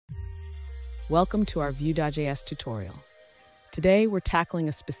Welcome to our Vue.js tutorial. Today, we're tackling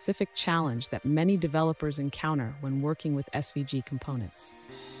a specific challenge that many developers encounter when working with SVG components.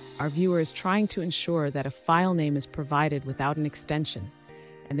 Our viewer is trying to ensure that a file name is provided without an extension,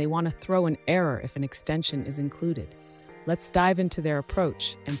 and they want to throw an error if an extension is included. Let's dive into their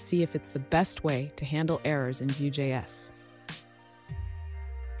approach and see if it's the best way to handle errors in Vue.js.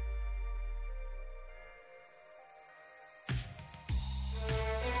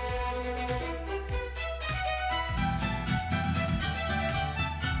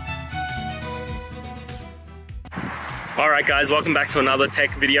 Alright guys, welcome back to another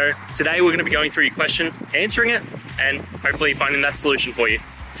tech video. Today we're going to be going through your question, answering it, and hopefully finding that solution for you.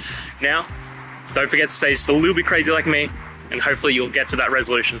 Now, don't forget to stay just a little bit crazy like me, and hopefully you'll get to that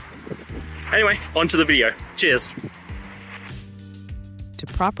resolution. Anyway, on to the video. Cheers! To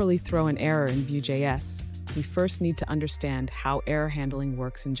properly throw an error in Vue.js, we first need to understand how error handling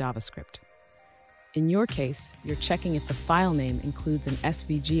works in JavaScript. In your case, you're checking if the file name includes an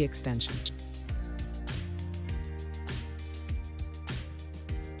SVG extension.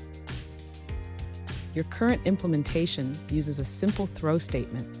 Your current implementation uses a simple throw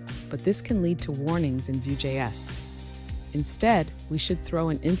statement, but this can lead to warnings in Vue.js. Instead, we should throw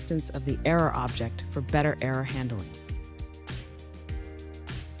an instance of the error object for better error handling.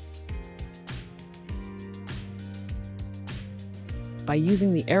 By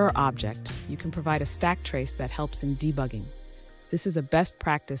using the error object, you can provide a stack trace that helps in debugging. This is a best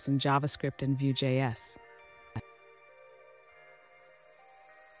practice in JavaScript and Vue.js.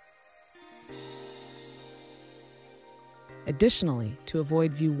 Additionally, to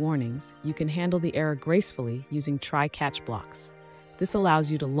avoid Vue warnings, you can handle the error gracefully using try-catch blocks. This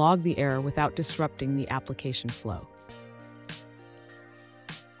allows you to log the error without disrupting the application flow.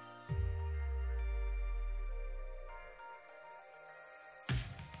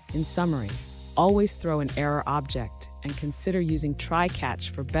 In summary, always throw an error object and consider using try-catch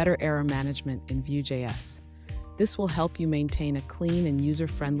for better error management in Vue.js. This will help you maintain a clean and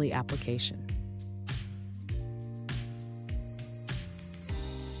user-friendly application.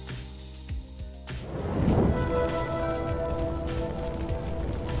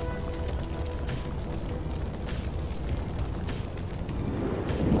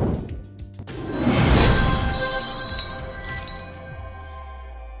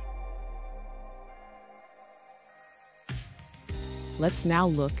 Let's now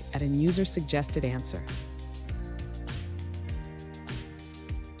look at a user-suggested answer.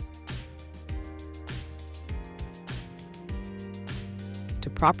 To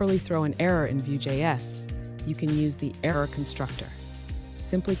properly throw an error in Vue.js, you can use the error constructor.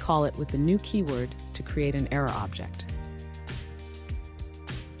 Simply call it with the new keyword to create an error object.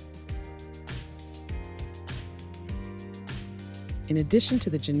 In addition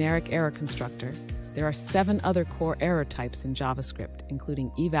to the generic error constructor, there are 7 other core error types in JavaScript,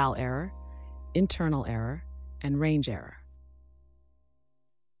 including eval error, internal error, and range error.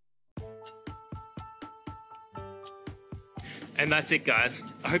 And that's it guys.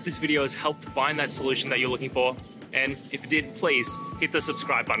 I hope this video has helped find that solution that you're looking for. And if it did, please hit the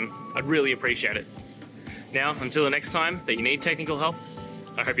subscribe button. I'd really appreciate it. Now, until the next time that you need technical help,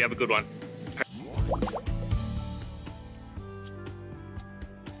 I hope you have a good one.